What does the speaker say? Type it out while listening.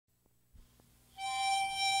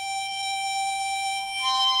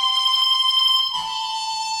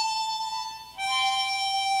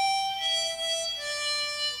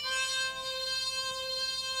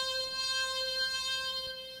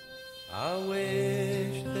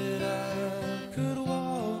wish that I could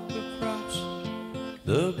walk across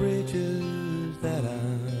the bridges that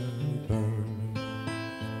I've burned,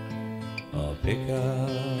 or pick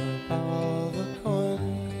up all the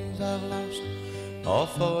coins I've lost, or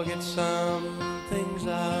forget some things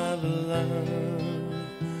I've learned,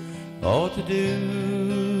 or to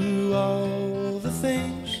do all the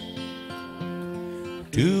things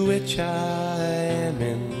to which I am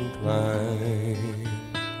inclined.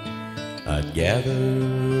 I'd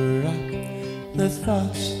gather up the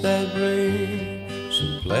thoughts that bring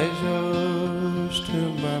some pleasures to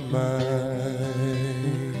my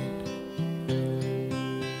mind.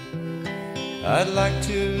 I'd like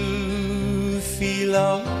to feel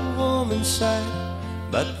all warm inside,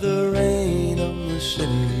 but the rain on the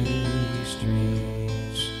city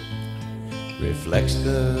streets reflects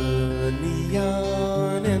the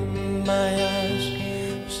neon in my eyes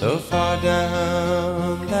so far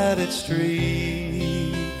down that it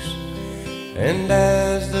streaks. And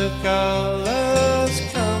as the colors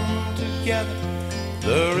come together,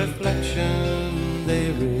 the reflection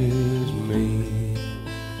there is me,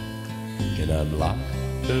 and I'm locked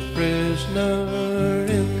a prisoner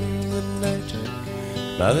in the night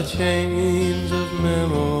by the chains of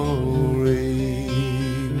memory.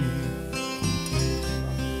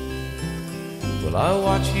 Well, I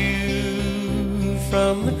watch you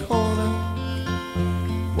from the corner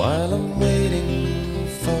while I'm waiting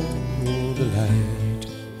for the light,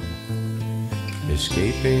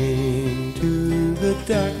 escaping to the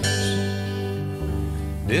darkness,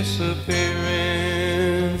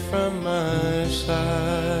 disappearing from my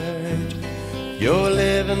sight. You're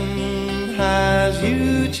living as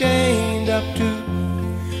you chained up to,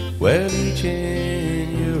 well, each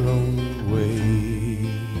in your own way,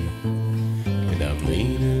 and I'm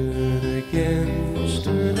leaning against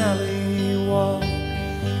an alley wall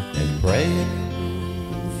and praying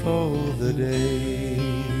for the day.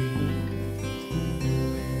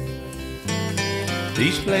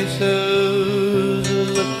 These places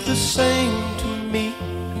look the same to me,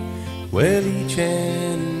 well, each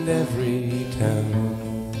and every town.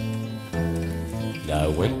 I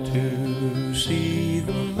went to see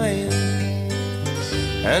the man,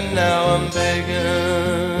 and now I'm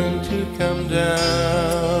begging to come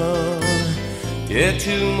down. Yeah,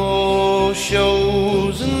 2 more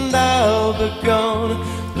shows and I'll be gone,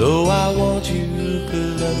 though I want you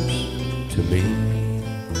close to me.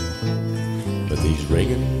 But these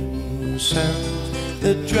ringing sounds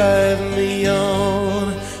that drive me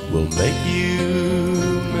on will make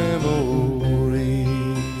you memories.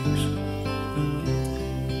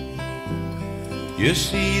 You're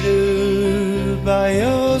seated by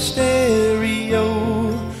your stereo,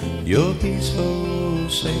 you're peaceful,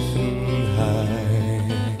 safe and high,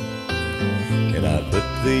 and I put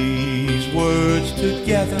these words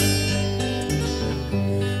together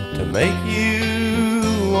to make you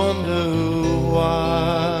wonder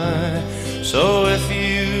why. So if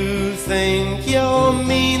you think your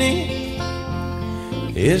meaning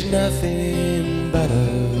is nothing but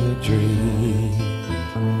a dream,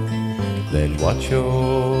 then what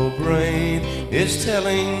your brain is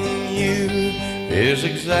telling you is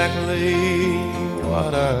exactly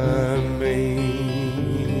what I mean.